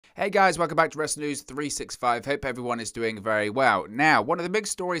Hey guys, welcome back to Wrestling News 365. Hope everyone is doing very well. Now, one of the big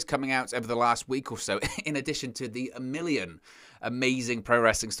stories coming out over the last week or so, in addition to the million amazing pro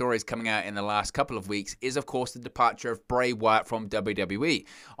wrestling stories coming out in the last couple of weeks, is of course the departure of Bray Wyatt from WWE.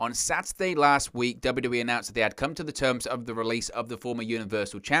 On Saturday last week, WWE announced that they had come to the terms of the release of the former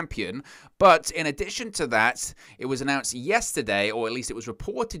Universal Champion, but in addition to that, it was announced yesterday, or at least it was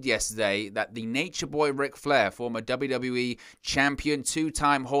reported yesterday, that the Nature Boy Ric Flair, former WWE Champion,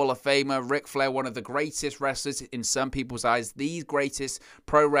 two-time Hall of Famer, Ric Flair, one of the greatest wrestlers in some people's eyes, the greatest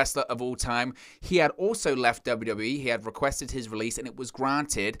pro wrestler of all time, he had also left WWE. He had requested his release and it was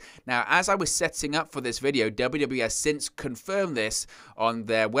granted. Now, as I was setting up for this video, WWE has since confirmed this on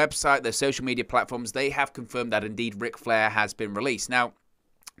their website, their social media platforms. They have confirmed that indeed Ric Flair has been released. Now,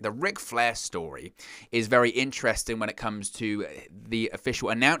 the Ric Flair story is very interesting when it comes to the official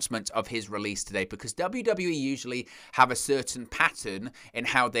announcement of his release today, because WWE usually have a certain pattern in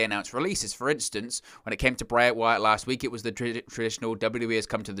how they announce releases. For instance, when it came to Bray Wyatt last week, it was the traditional WWE has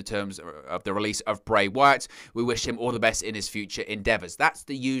come to the terms of the release of Bray Wyatt. We wish him all the best in his future endeavors. That's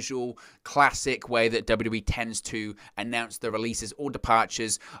the usual classic way that WWE tends to announce the releases or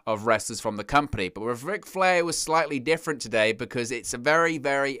departures of wrestlers from the company. But with Ric Flair, it was slightly different today because it's a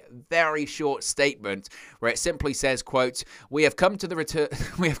very short statement where it simply says, quote, we have come to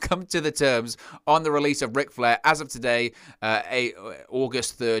the terms on the release of Ric Flair as of today,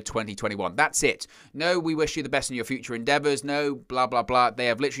 August 3rd, 2021. That's it. No, we wish you the best in your future endeavors. No, blah, blah, blah. They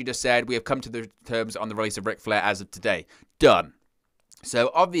have literally just said, we have come to the terms on the release of Ric Flair as of today. Done.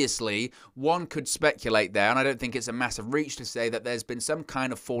 So obviously, one could speculate there, and I don't think it's a massive reach to say that there's been some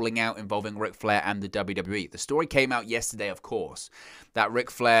kind of falling out involving Ric Flair and the WWE. The story came out yesterday, of course, that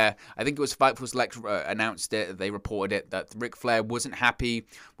Ric Flair, I think it was Fightful Select announced it, they reported it, that Ric Flair wasn't happy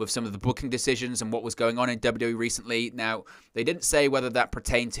with some of the booking decisions and what was going on in WWE recently. Now, they didn't say whether that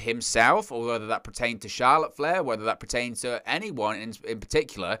pertained to himself or whether that pertained to Charlotte Flair, whether that pertained to anyone in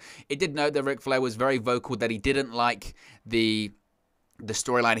particular. It did note that Ric Flair was very vocal that he didn't like the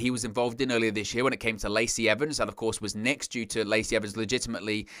storyline he was involved in earlier this year when it came to Lacey Evans. That, of course, was nixed due to Lacey Evans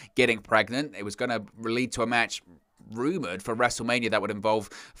legitimately getting pregnant. It was going to lead to a match rumored for WrestleMania that would involve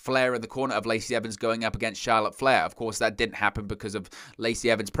Flair in the corner of Lacey Evans going up against Charlotte Flair. Of course, that didn't happen because of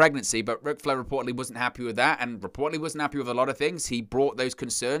Lacey Evans' pregnancy, but Ric Flair reportedly wasn't happy with that and reportedly wasn't happy with a lot of things. He brought those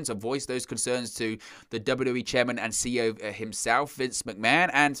concerns or voiced those concerns to the WWE chairman and CEO himself, Vince McMahon,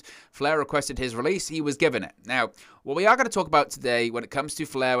 and Flair requested his release. He was given it. Now, what we are going to talk about today when it comes to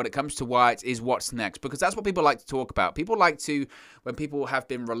Flair, when it comes to Wyatt, is what's next, because that's what people like to talk about. People like to, when people have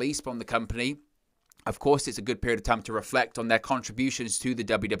been released from the company, of course, it's a good period of time to reflect on their contributions to the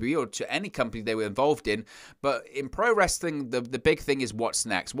WWE or to any company they were involved in. But in pro wrestling, the big thing is what's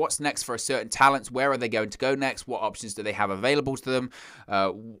next. What's next for a certain talent? Where are they going to go next? What options do they have available to them?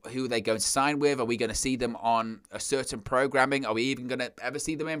 Who are they going to sign with? Are we going to see them on a certain programming? Are we even going to ever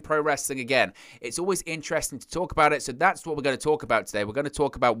see them in pro wrestling again? It's always interesting to talk about it. So that's what we're going to talk about today. We're going to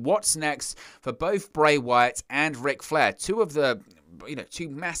talk about what's next for both Bray Wyatt and Ric Flair. Two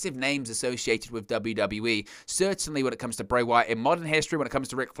massive names associated with WWE. Certainly when it comes to Bray Wyatt in modern history, when it comes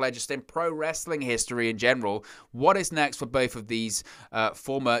to Ric Flair just in pro wrestling history in general. What is next for both of these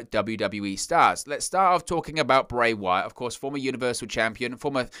former WWE stars? Let's start off talking about Bray Wyatt, of course, former Universal Champion,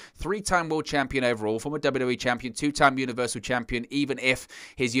 former three-time World Champion overall, former WWE Champion, two-time Universal Champion, even if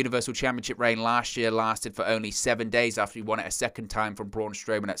his Universal Championship reign last year lasted for only 7 days after he won it a second time from Braun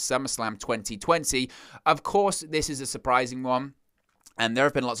Strowman at SummerSlam 2020. Of course, this is a surprising one. And there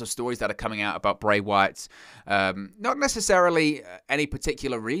have been lots of stories that are coming out about Bray Wyatt. Not necessarily any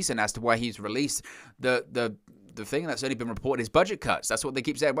particular reason as to why he's released. The thing that's only been reported is budget cuts. That's what they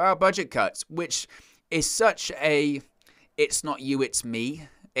keep saying. Well, budget cuts, which is such a it's not you, it's me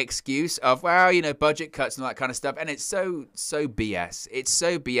excuse of, well, budget cuts and all that kind of stuff. And it's so BS. It's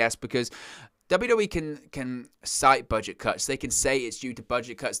so BS because WWE can cite budget cuts. They can say it's due to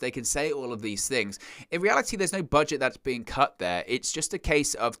budget cuts. They can say all of these things. In reality, there's no budget that's being cut there. It's just a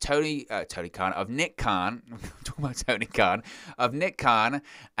case of Nick Khan, of Nick Khan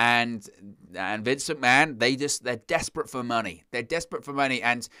and Vince McMahon. They're desperate for money. They're desperate for money,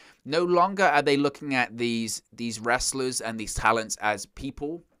 and no longer are they looking at these wrestlers and these talents as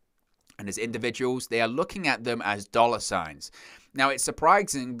people and as individuals. They are looking at them as dollar signs. Now, it's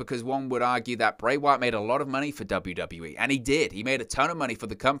surprising because one would argue that Bray Wyatt made a lot of money for WWE, and he did. He made a ton of money for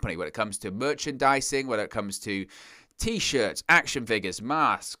the company when it comes to merchandising, when it comes to T-shirts, action figures,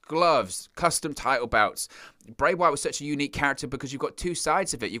 masks, gloves, custom title belts. Bray Wyatt was such a unique character because you've got two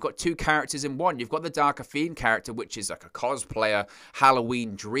sides of it. You've got two characters in one. You've got the Darker Fiend character, which is like a cosplayer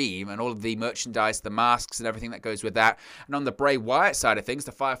Halloween dream, and all of the merchandise, the masks and everything that goes with that. And on the Bray Wyatt side of things,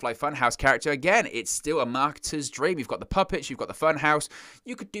 the Firefly Funhouse character, again, it's still a marketer's dream. You've got the puppets, you've got the Funhouse.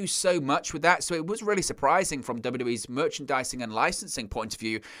 You could do so much with that. So it was really surprising from WWE's merchandising and licensing point of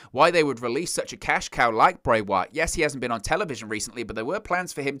view why they would release such a cash cow like Bray Wyatt. Yes, he hasn't been on television recently, but there were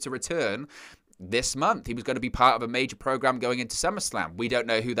plans for him to return this month. He was going to be part of a major program going into SummerSlam. We don't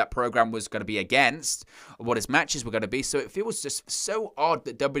know who that program was going to be against or what his matches were going to be. So it feels just so odd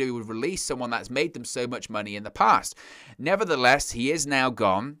that WWE would release someone that's made them so much money in the past. Nevertheless, he is now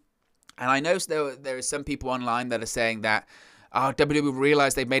gone. And I know there are some people online that are saying that WWE will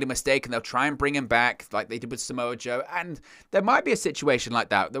realize they've made a mistake and they'll try and bring him back like they did with Samoa Joe. And there might be a situation like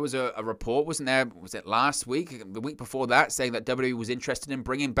that. There was a report, wasn't there? Was it last week, the week before that, saying that WWE was interested in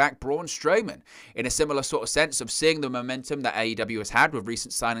bringing back Braun Strowman in a similar sort of sense of seeing the momentum that AEW has had with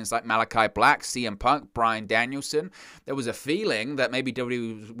recent signings like Malachi Black, CM Punk, Bryan Danielson. There was a feeling that maybe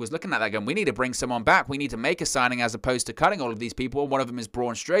WWE was looking at that going, we need to bring someone back. We need to make a signing as opposed to cutting all of these people. One of them is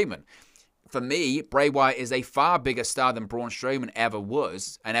Braun Strowman. For me, Bray Wyatt is a far bigger star than Braun Strowman ever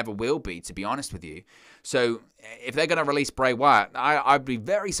was and ever will be, to be honest with you. So if they're going to release Bray Wyatt, I'd be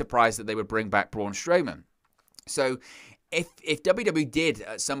very surprised that they would bring back Braun Strowman. So if WWE did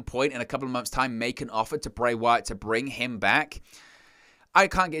at some point in a couple of months' time make an offer to Bray Wyatt to bring him back, I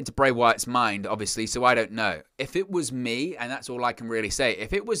can't get into Bray Wyatt's mind, obviously, so I don't know. If it was me, and that's all I can really say,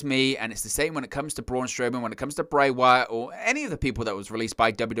 if it was me, and it's the same when it comes to Braun Strowman, when it comes to Bray Wyatt, or any of the people that was released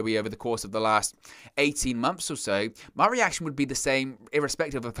by WWE over the course of the last 18 months or so, my reaction would be the same,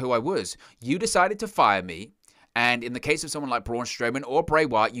 irrespective of who I was. You decided to fire me, and in the case of someone like Braun Strowman or Bray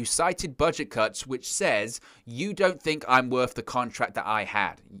Wyatt, you cited budget cuts, which says you don't think I'm worth the contract that I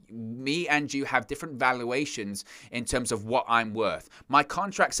had. Me and you have different valuations in terms of what I'm worth. My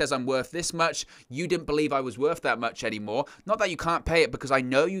contract says I'm worth this much. You didn't believe I was worth that much anymore. Not that you can't pay it, because I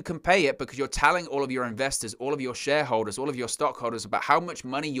know you can pay it, because you're telling all of your investors, all of your shareholders, all of your stockholders about how much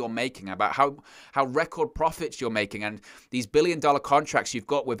money you're making, about how record profits you're making, and these billion-dollar contracts you've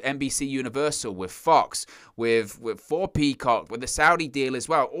got with NBC Universal, with Fox, with for Peacock, with the Saudi deal as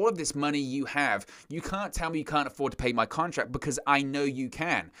well. All of this money you have, you can't tell me you can't afford to pay my contract, because I know you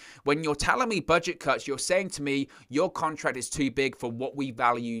can. When you're telling me budget cuts, you're saying to me your contract is too big for what we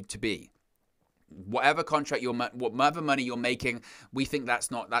value you to be. Whatever contract whatever money you're making, we think that's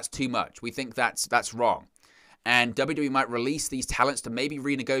too much. We think that's wrong. And WWE might release these talents to maybe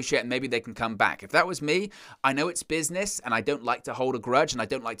renegotiate, and maybe they can come back. If that was me, I know it's business, and I don't like to hold a grudge, and I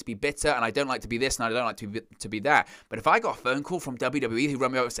don't like to be bitter, and I don't like to be this, and I don't like to be that. But if I got a phone call from WWE who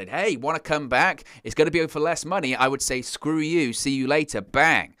run me over and said, hey, want to come back? It's going to be for less money. I would say, screw you, see you later,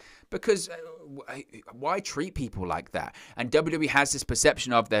 bang. Because why treat people like that? And WWE has this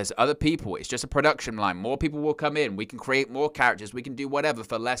perception of there's other people. It's just a production line. More people will come in. We can create more characters. We can do whatever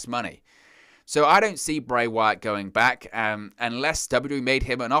for less money. So I don't see Bray Wyatt going back unless WWE made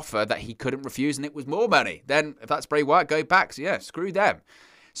him an offer that he couldn't refuse and it was more money. Then if that's Bray Wyatt, go back. So yeah, screw them.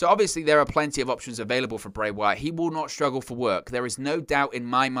 So obviously there are plenty of options available for Bray Wyatt. He will not struggle for work. There is no doubt in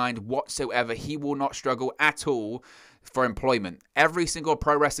my mind whatsoever he will not struggle at all for employment. Every single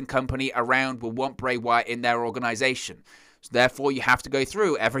pro wrestling company around will want Bray Wyatt in their organization. So therefore you have to go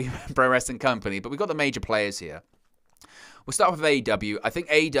through every pro wrestling company. But we've got the major players here. We'll start with AEW. I think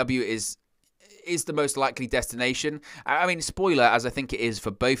AEW is the most likely destination. I mean, spoiler, as I think it is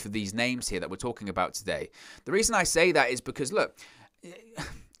for both of these names here that we're talking about today. The reason I say that is because, look,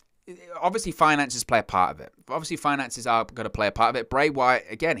 obviously finances play a part of it. Obviously finances are going to play a part of it. Bray Wyatt,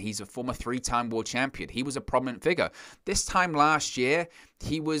 again, he's a former 3-time world champion. He was a prominent figure. This time last year,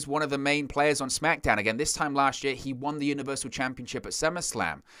 he was one of the main players on SmackDown. Again, this time last year, he won the Universal Championship at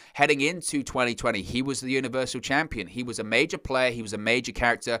SummerSlam. Heading into 2020, he was the Universal Champion. He was a major player. He was a major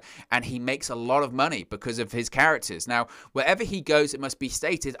character. And he makes a lot of money because of his characters. Now, wherever he goes, it must be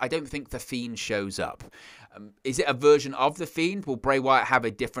stated, I don't think The Fiend shows up. Is it a version of The Fiend? Will Bray Wyatt have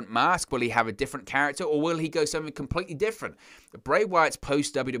a different mask? Will he have a different character? Or will he go something completely different? Bray Wyatt's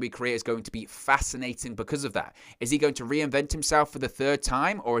post-WWE career is going to be fascinating because of that. Is he going to reinvent himself for the third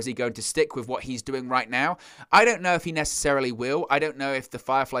time? Or is he going to stick with what he's doing right now? I don't know if he necessarily will. I don't know if the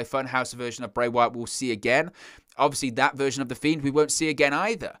Firefly Funhouse version of Bray Wyatt we'll see again. Obviously, that version of The Fiend we won't see again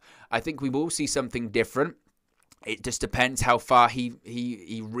either. I think we will see something different. It just depends how far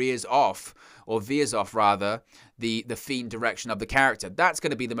he rears off, or veers off rather, the Fiend direction of the character. That's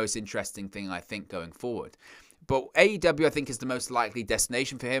going to be the most interesting thing, I think, going forward. But AEW, I think, is the most likely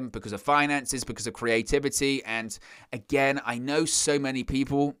destination for him because of finances, because of creativity. And again, I know so many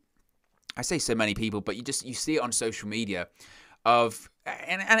people I say so many people, but you see it on social media of,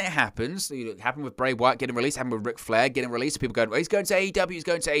 and it happens. It happened with Bray Wyatt getting released, happened with Ric Flair getting released. People going, well, he's going to AEW, he's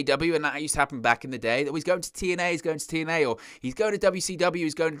going to AEW, and that used to happen back in the day. That he's going to TNA, he's going to TNA, or he's going to WCW,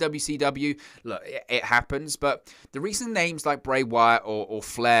 he's going to WCW. Look, it happens, but the reason names like Bray Wyatt or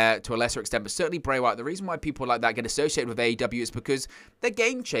Flair to a lesser extent, but certainly Bray Wyatt, the reason why people like that get associated with AEW is because they're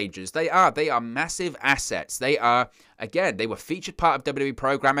game changers. They are massive assets. They are, again, they were featured part of WWE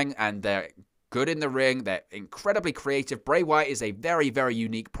programming, and they're good in the ring. They're incredibly creative. Bray Wyatt is a very, very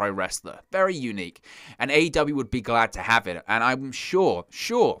unique pro wrestler. Very unique. And AEW would be glad to have it. And I'm sure,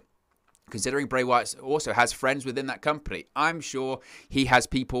 considering Bray Wyatt also has friends within that company, I'm sure he has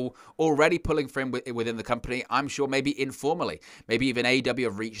people already pulling for him within the company. I'm sure maybe informally, maybe even AEW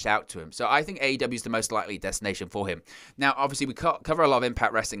have reached out to him. So I think AEW is the most likely destination for him. Now, obviously, we cover a lot of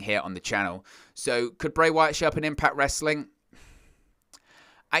Impact Wrestling here on the channel. So could Bray Wyatt show up in Impact Wrestling?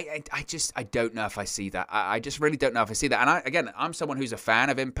 I don't know if I see that. I just really don't know if I see that. And I'm someone who's a fan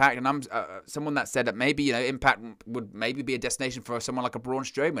of Impact, and I'm someone that said that maybe, Impact would maybe be a destination for someone like a Braun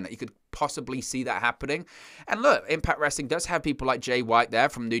Strowman. You could possibly see that happening. And look, Impact Wrestling does have people like Jay White there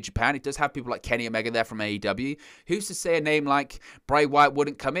from New Japan. It does have people like Kenny Omega there from AEW. Who's to say a name like Bray Wyatt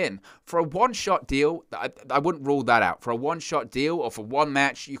wouldn't come in? For a one-shot deal, I wouldn't rule that out. For a one-shot deal or for one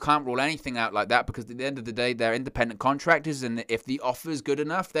match, you can't rule anything out like that, because at the end of the day, they're independent contractors, and if the offer's good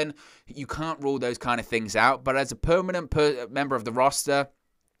enough, then you can't rule those kind of things out. But as a permanent member of the roster,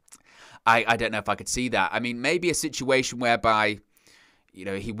 I don't know if I could see that. I mean, maybe a situation whereby,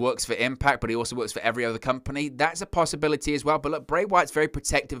 he works for Impact, but he also works for every other company. That's a possibility as well. But look, Bray Wyatt's very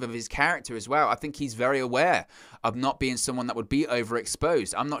protective of his character as well. I think he's very aware of not being someone that would be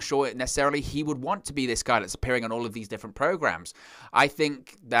overexposed. I'm not sure necessarily he would want to be this guy that's appearing on all of these different programs. I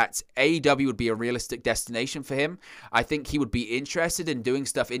think that AEW would be a realistic destination for him. I think he would be interested in doing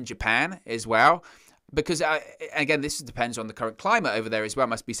stuff in Japan as well. Because, again, this depends on the current climate over there as well,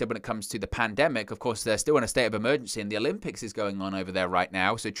 must be said, when it comes to the pandemic. Of course, they're still in a state of emergency, and the Olympics is going on over there right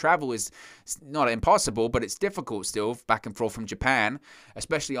now. So travel is not impossible, but it's difficult still, back and forth from Japan,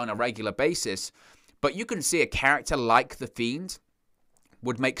 especially on a regular basis. But you can see a character like The Fiend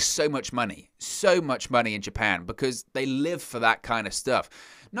would make so much money in Japan, because they live for that kind of stuff.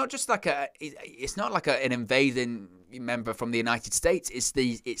 Not just like it's not like an invading member from the United States.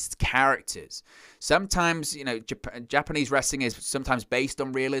 It's characters. Sometimes, Japanese wrestling is sometimes based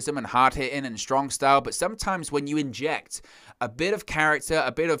on realism and hard hitting and strong style, but sometimes when you inject a bit of character,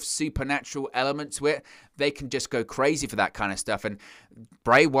 a bit of supernatural element to it, they can just go crazy for that kind of stuff. And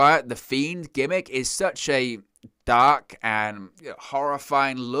Bray Wyatt, the Fiend gimmick, is such a dark and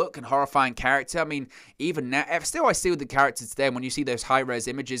horrifying look and horrifying character. I mean, even now, still I see with the characters today, and when you see those high-res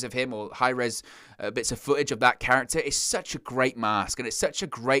images of him or high-res bits of footage of that character, it's such a great mask, and it's such a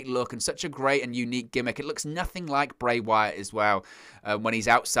great look and such a great and unique gimmick. It looks nothing like Bray Wyatt as well when he's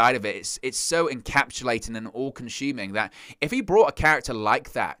outside of it. It's so encapsulating and all-consuming that if he brought a character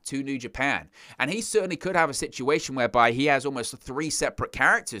like that to New Japan, and he certainly could have a situation whereby he has almost 3 separate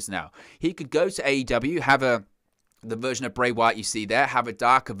characters now. He could go to AEW, have the version of Bray Wyatt you see there, have a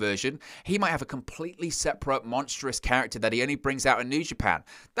darker version. He might have a completely separate, monstrous character that he only brings out in New Japan.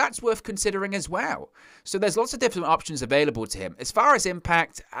 That's worth considering as well. So there's lots of different options available to him. As far as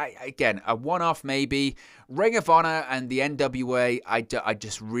Impact, again, a one-off maybe. Ring of Honor and the NWA, I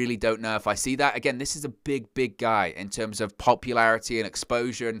just really don't know if I see that. Again, this is a big, big guy in terms of popularity and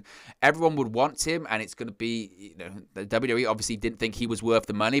exposure, and everyone would want him, and it's going to be, the WWE obviously didn't think he was worth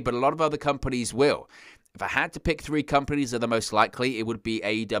the money, but a lot of other companies will. If I had to pick 3 companies that are the most likely, it would be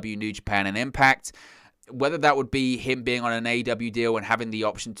AEW, New Japan, and Impact. Whether that would be him being on an AEW deal and having the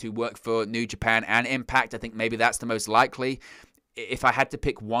option to work for New Japan and Impact, I think maybe that's the most likely. If I had to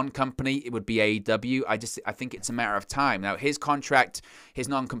pick one company, it would be AEW. I think it's a matter of time. Now, his contract, his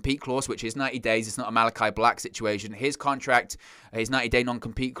non-compete clause, which is 90 days, it's not a Malachi Black situation. His contract, his 90-day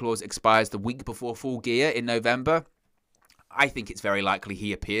non-compete clause expires the week before Full Gear in November. I think it's very likely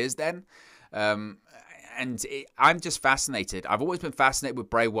he appears then. I'm just fascinated. I've always been fascinated with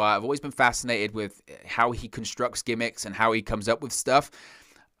Bray Wyatt. I've always been fascinated with how he constructs gimmicks and how he comes up with stuff.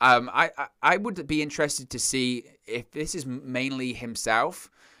 I would be interested to see if this is mainly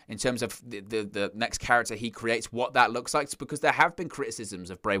himself in terms of the next character he creates, what that looks like, because there have been criticisms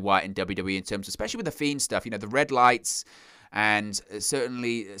of Bray Wyatt in WWE in terms, especially with the Fiend stuff, the red lights, and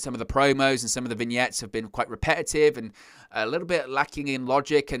certainly some of the promos and some of the vignettes have been quite repetitive and a little bit lacking in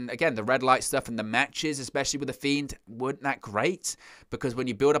logic. And again, the red light stuff and the matches, especially with the Fiend, weren't that great, because when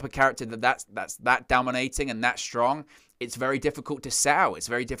you build up a character that's that dominating and that strong, it's very difficult to sell. It's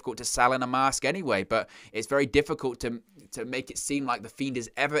very difficult to sell in a mask anyway, but it's very difficult to make it seem like the Fiend is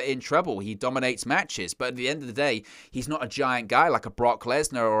ever in trouble. He dominates matches, but at the end of the day, he's not a giant guy like a Brock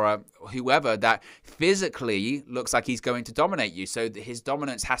Lesnar or a whoever that physically looks like he's going to dominate you. So his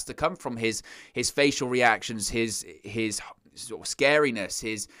dominance has to come from his facial reactions, his sort of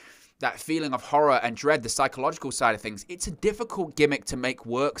scariness, that feeling of horror and dread, the psychological side of things. It's a difficult gimmick to make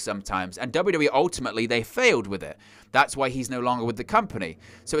work sometimes, and WWE ultimately, they failed with it. That's why he's no longer with the company.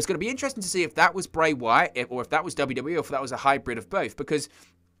 So it's going to be interesting to see if that was Bray Wyatt, or if that was WWE, or if that was a hybrid of both, because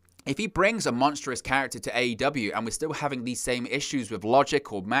if he brings a monstrous character to AEW and we're still having these same issues with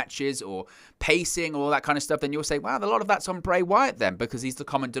logic or matches or pacing or all that kind of stuff, then you'll say, wow, a lot of that's on Bray Wyatt then, because he's the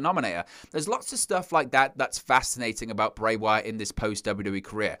common denominator. There's lots of stuff like that that's fascinating about Bray Wyatt in this post-WWE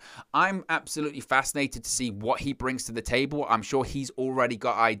career. I'm absolutely fascinated to see what he brings to the table. I'm sure he's already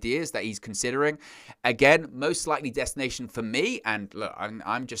got ideas that he's considering. Again, most likely destination for me, and look,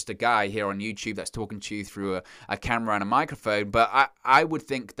 I'm just a guy here on YouTube that's talking to you through a camera and a microphone, but I would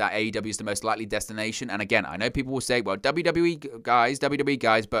think that AEW is the most likely destination. And again, I know people will say, well, WWE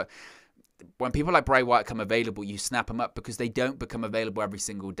guys, but when people like Bray Wyatt come available, you snap them up because they don't become available every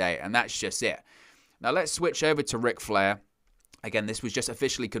single day. And that's just it. Now let's switch over to Ric Flair. Again, this was just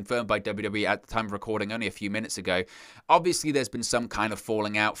officially confirmed by WWE at the time of recording only a few minutes ago. Obviously, there's been some kind of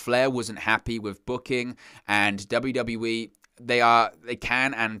falling out. Flair wasn't happy with booking, and WWE, they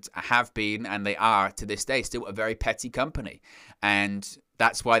can and have been, and they are to this day still a very petty company. And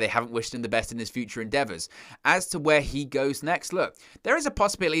that's why they haven't wished him the best in his future endeavors. As to where he goes next, look, there is a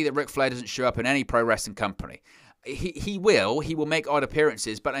possibility that Ric Flair doesn't show up in any pro wrestling company. He will make odd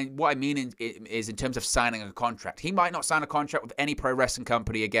appearances, but what I mean is in terms of signing a contract. He might not sign a contract with any pro wrestling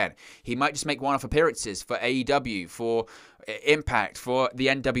company again. He might just make one-off appearances for AEW, for Impact, for the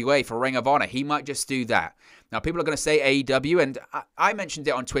NWA, for Ring of Honor. He might just do that. Now, people are going to say AEW, and I mentioned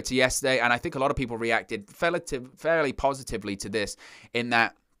it on Twitter yesterday, and I think a lot of people reacted fairly positively to this, in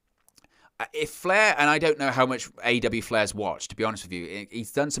that if Flair, and I don't know how much AEW Flair's watched, to be honest with you.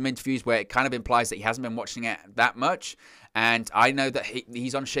 He's done some interviews where it kind of implies that he hasn't been watching it that much. And I know that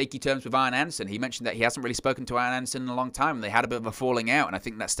he's on shaky terms with Arn Anderson. He mentioned that he hasn't really spoken to Arn Anderson in a long time, and they had a bit of a falling out. And I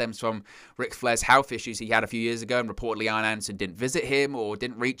think that stems from Ric Flair's health issues he had a few years ago, and reportedly Arn Anderson didn't visit him or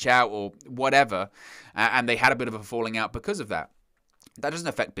didn't reach out or whatever. And they had a bit of a falling out because of that. That doesn't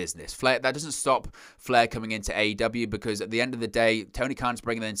affect business. That doesn't stop Flair coming into AEW, because at the end of the day, Tony Khan's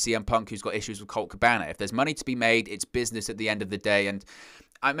bringing in CM Punk, who's got issues with Colt Cabana. If there's money to be made, it's business at the end of the day. And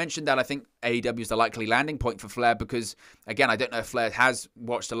I mentioned that I think AEW is the likely landing point for Flair because, again, I don't know if Flair has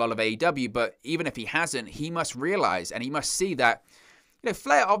watched a lot of AEW, but even if he hasn't, he must realize and he must see that,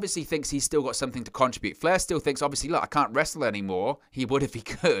 Flair obviously thinks he's still got something to contribute. Flair still thinks, obviously, look, I can't wrestle anymore. He would if he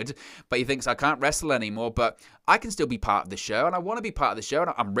could, but he thinks I can't wrestle anymore, but I can still be part of the show, and I want to be part of the show,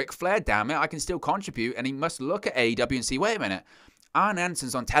 and I'm Ric Flair, damn it. I can still contribute, and he must look at AEW and see, wait a minute, Arn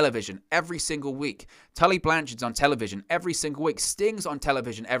Anderson's on television every single week. Tully Blanchard's on television every single week. Sting's on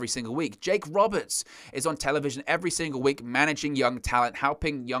television every single week. Jake Roberts is on television every single week, managing young talent,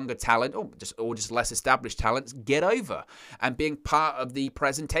 helping younger talent, or just less established talents get over and being part of the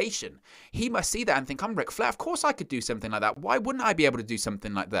presentation. He must see that and think, I'm Ric Flair. Of course I could do something like that. Why wouldn't I be able to do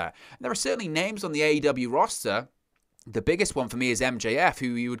something like that? And there are certainly names on the AEW roster. The biggest one for me is MJF, who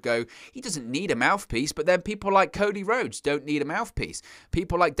you would go, he doesn't need a mouthpiece, but then people like Cody Rhodes don't need a mouthpiece.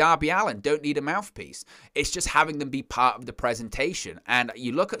 People like Darby Allin don't need a mouthpiece. It's just having them be part of the presentation. And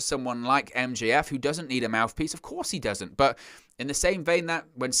you look at someone like MJF, who doesn't need a mouthpiece. Of course he doesn't, but in the same vein that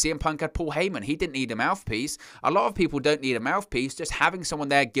when CM Punk had Paul Heyman, he didn't need a mouthpiece. A lot of people don't need a mouthpiece. Just having someone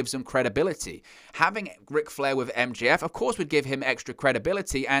there gives them credibility. Having Ric Flair with MJF, of course, would give him extra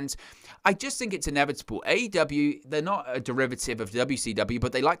credibility. And I just think it's inevitable. AEW, they're not a derivative of WCW,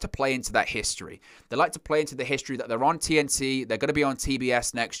 but they like to play into that history. They like to play into the history that they're on TNT. They're going to be on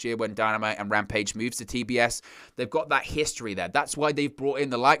TBS next year when Dynamite and Rampage moves to TBS. They've got that history there. That's why they've brought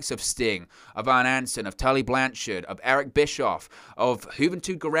in the likes of Sting, of Arn Anderson, of Tully Blanchard, of Eric Bischoff, of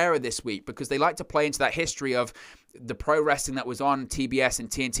Juventud Guerrera this week, because they like to play into that history of the pro wrestling that was on TBS and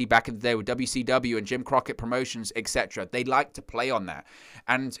TNT back in the day with WCW and Jim Crockett Promotions, etc. They like to play on that.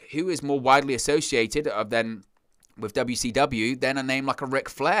 And who is more widely associated with WCW than a name like a Ric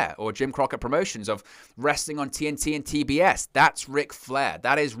Flair or Jim Crockett Promotions of wrestling on TNT and TBS? That's Ric Flair.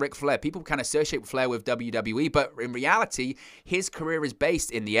 That is Ric Flair. People can associate Flair with WWE, but in reality, his career is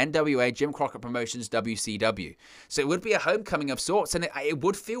based in the NWA, Jim Crockett Promotions, WCW. So it would be a homecoming of sorts, and it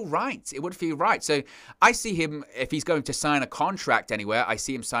would feel right. It would feel right. So I see him, if he's going to sign a contract anywhere, I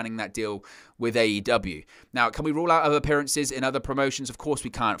see him signing that deal with AEW. Now, can we rule out other appearances in other promotions? Of course we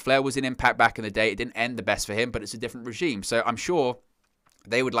can't. Flair was in Impact back in the day. It didn't end the best for him, but it's a different regime. So I'm sure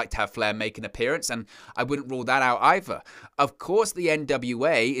they would like to have Flair make an appearance, and I wouldn't rule that out either. Of course, the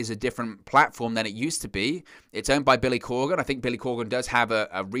NWA is a different platform than it used to be. It's owned by Billy Corgan. I think Billy Corgan does have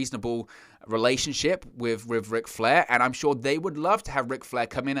a reasonable relationship with Ric Flair, and I'm sure they would love to have Ric Flair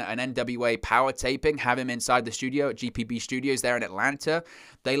come in at an NWA power taping, have him inside the studio at GPB Studios there in Atlanta.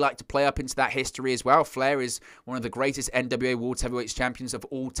 They like to play up into that history as well. Flair is one of the greatest NWA World Heavyweight Champions of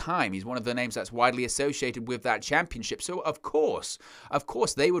all time. He's one of the names that's widely associated with that championship. So of course,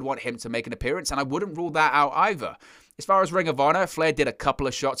 they would want him to make an appearance, and I wouldn't rule that out either. As far as Ring of Honor, Flair did a couple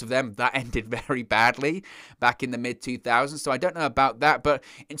of shots of them. That ended very badly back in the mid-2000s, so I don't know about that. But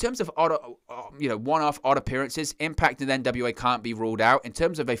in terms of one-off odd appearances, Impact and NWA can't be ruled out. In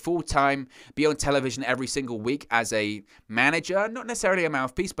terms of a full-time, be on television every single week as a manager, not necessarily a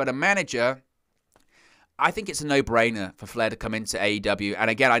mouthpiece, but a manager, I think it's a no-brainer for Flair to come into AEW. And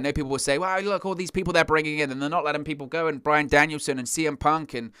again, I know people will say, well, look, all these people they're bringing in, and they're not letting people go, and Bryan Danielson and CM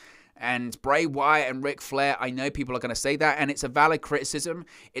Punk and Bray Wyatt and Ric Flair. I know people are going to say that, and it's a valid criticism.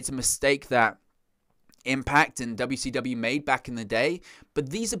 It's a mistake that Impact and WCW made back in the day. But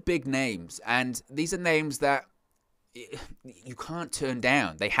these are big names, and these are names that you can't turn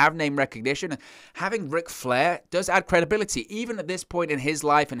down. They have name recognition. Having Ric Flair does add credibility, even at this point in his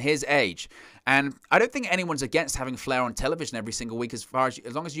life and his age. And I don't think anyone's against having Flair on television every single week as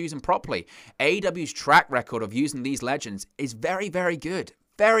long as you use him properly. AEW's track record of using these legends is very, very good.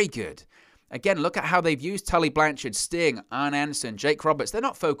 Very good. Again, look at how they've used Tully Blanchard, Sting, Arn Anderson, Jake Roberts. They're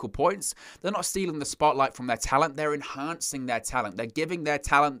not focal points. They're not stealing the spotlight from their talent. They're enhancing their talent. They're giving their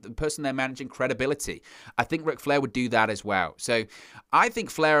talent, the person they're managing, credibility. I think Ric Flair would do that as well. So I think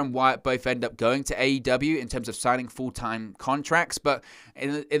Flair and Wyatt both end up going to AEW in terms of signing full-time contracts. But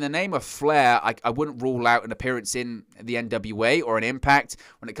in the name of Flair, I wouldn't rule out an appearance in the NWA or an Impact.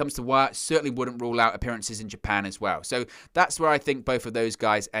 When it comes to Wyatt, certainly wouldn't rule out appearances in Japan as well. So that's where I think both of those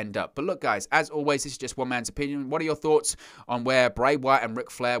guys end up. But look, guys, as always, this is just one man's opinion. What are your thoughts on where Bray Wyatt and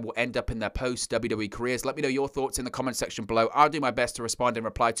Ric Flair will end up in their post-WWE careers? Let me know your thoughts in the comment section below. I'll do my best to respond and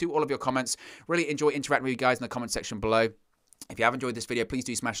reply to all of your comments. Really enjoy interacting with you guys in the comment section below. If you have enjoyed this video, please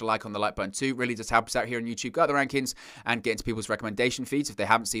do smash a like on the like button too. Really does help us out here on YouTube, got the rankings, and get into people's recommendation feeds if they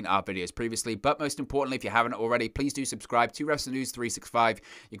haven't seen our videos previously. But most importantly, if you haven't already, please do subscribe to Wrestling News 365.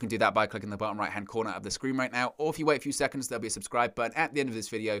 You can do that by clicking the bottom right-hand corner of the screen right now. Or if you wait a few seconds, there'll be a subscribe button at the end of this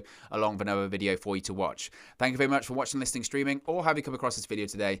video, along with another video for you to watch. Thank you very much for watching, listening, streaming, or have you come across this video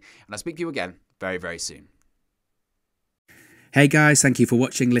today. And I'll speak to you again very, very soon. Hey guys, thank you for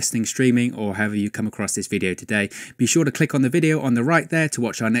watching, listening, streaming, or however you come across this video today. Be sure to click on the video on the right there to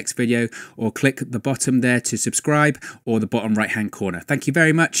watch our next video, or click the bottom there to subscribe, or the bottom right hand corner. Thank you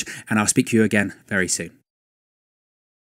very much, and I'll speak to you again very soon.